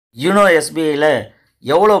You know எஸ்பிஐல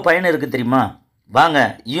எவ்வளோ பயன் இருக்குது தெரியுமா? வாங்க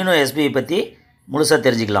யூனோ எஸ்பிஐ பற்றி முழுசாக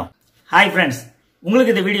தெரிஞ்சுக்கலாம். ஹாய் ஃப்ரெண்ட்ஸ்,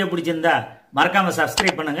 உங்களுக்கு இந்த வீடியோ பிடிச்சிருந்தா மறக்காமல்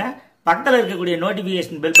சப்ஸ்கிரைப் பண்ணுங்கள். பக்கத்தில் இருக்கக்கூடிய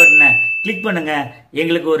நோட்டிஃபிகேஷன் பெல் பட்டனை கிளிக் பண்ணுங்கள்.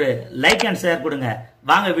 எங்களுக்கு ஒரு லைக் அண்ட் ஷேர் கொடுங்க.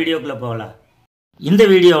 வாங்க வீடியோக்குள்ளே போகலாம். இந்த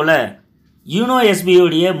வீடியோவில் யூனோ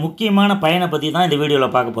எஸ்பிஐடைய முக்கியமான பயனை பற்றி தான் இந்த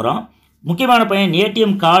வீடியோவில் பார்க்க போகிறோம். முக்கியமான பயன்,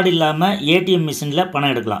 ஏடிஎம் கார்டு இல்லாமல் ஏடிஎம் மிஷினில்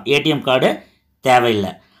பணம் எடுக்கலாம். ஏடிஎம் கார்டு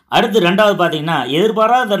தேவையில்லை. அடுத்து ரெண்டாவது பார்த்தீங்கன்னா,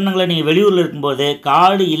 எதிர்பாராத தருணங்களை நீங்கள் வெளியூரில் இருக்கும்போது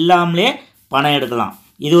கார்டு இல்லாமலே பணம் எடுக்கலாம்.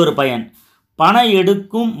 இது ஒரு பயன். பணம்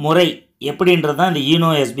எடுக்கும் முறை எப்படின்றது தான் இந்த யூனோ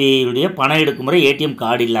எஸ்பிஐடைய பணம் எடுக்கும் முறை. ஏடிஎம்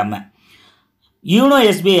கார்டு இல்லாமல் யூனோ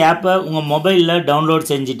எஸ்பிஐ ஆப்பை உங்கள் மொபைலில் டவுன்லோட்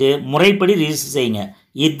செஞ்சுட்டு முறைப்படி ரிஜிஸ்டர் செய்யுங்க.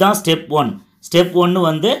 இதுதான் ஸ்டெப் 1. ஸ்டெப் 1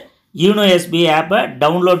 வந்து யூனோ எஸ்பிஐ ஆப்பை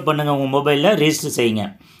டவுன்லோட் பண்ணுங்கள், உங்கள் மொபைலில் ரிஜிஸ்டர் செய்யுங்க.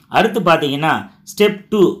 அடுத்து பார்த்தீங்கன்னா ஸ்டெப்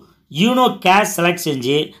 2, யூனோ கேஷ் செலக்ட்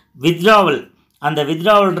செஞ்சு வித்ட்ராவல், அந்த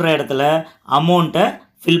வித்ட்ராவல்ன்ற இடத்துல அமௌண்ட்டை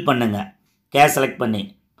ஃபில் பண்ணுங்கள் கேஷ் செலக்ட் பண்ணி.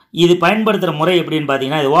 இது பயன்படுத்துகிற முறை எப்படின்னு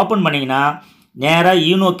பார்த்தீங்கன்னா, இது ஓப்பன் பண்ணிங்கன்னா நேராக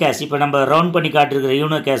யூனோ கேஷ், இப்போ நம்ம ரவுண்ட் பண்ணி காட்டிருக்கிற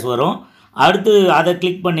யூனோ கேஷ் வரும். அடுத்து அதை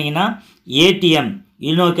கிளிக் பண்ணிங்கன்னா ஏடிஎம்,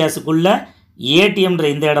 யூனோ கேஷுக்குள்ளே ஏடிஎம்ன்ற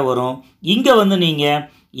இந்த இடம் வரும். இங்கே வந்து நீங்கள்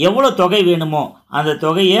எவ்வளோ தொகை வேணுமோ அந்த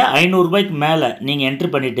தொகையை 500 ரூபாய்க்கு மேலே நீங்கள் என்ட்ரி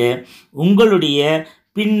பண்ணிவிட்டு உங்களுடைய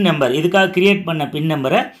பின் நம்பர், இதுக்காக க்ரியேட் பண்ண பின்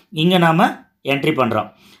நம்பரை இங்கே நாம் என்ட்ரி பண்ணுறோம்.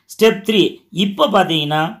 ஸ்டெப் 3, இப்போ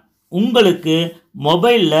பார்த்தீங்கன்னா உங்களுக்கு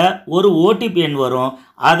மொபைலில் ஒரு ஓடிபி எண் வரும்,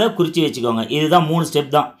 அதை குறித்து வச்சுக்கோங்க. இதுதான் 3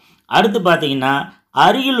 ஸ்டெப் தான். அடுத்து பார்த்தீங்கன்னா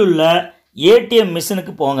அருகில் உள்ள ஏடிஎம்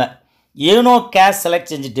மிஷினுக்கு போங்க. யூனோ கேஷ்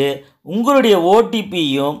செலக்ட் செஞ்சுட்டு உங்களுடைய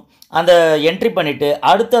ஓடிபியும் அந்த என்ட்ரி பண்ணிவிட்டு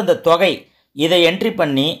அடுத்து அந்த தொகை இதை என்ட்ரி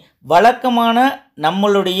பண்ணி வழக்கமான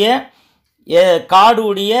நம்மளுடைய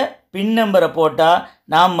கார்டுடைய பின் நம்பரை போட்டால்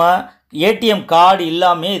நாம் ஏடிஎம் கார்டு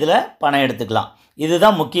இல்லாமல் இதில் பணம் எடுத்துக்கலாம்.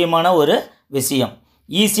 இதுதான் முக்கியமான ஒரு விஷயம்.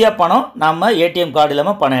 ஈஸியாக பணம் நாம் ஏடிஎம் கார்டு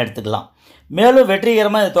இல்லாமல் பணம் எடுத்துக்கலாம். மேலும்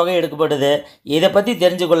வெற்றிகரமாக இந்த தொகை எடுக்கப்படுது. இதை பற்றி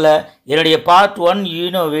தெரிஞ்சுக்கொள்ள என்னுடைய பார்ட் 1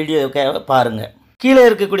 யூனோ வீடியோ பாருங்கள். கீழே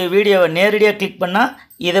இருக்கக்கூடிய வீடியோவை நேரடியாக கிளிக் பண்ணால்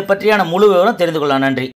இதை பற்றியான முழு விவரம் தெரிந்து கொள்ளலாம். நன்றி.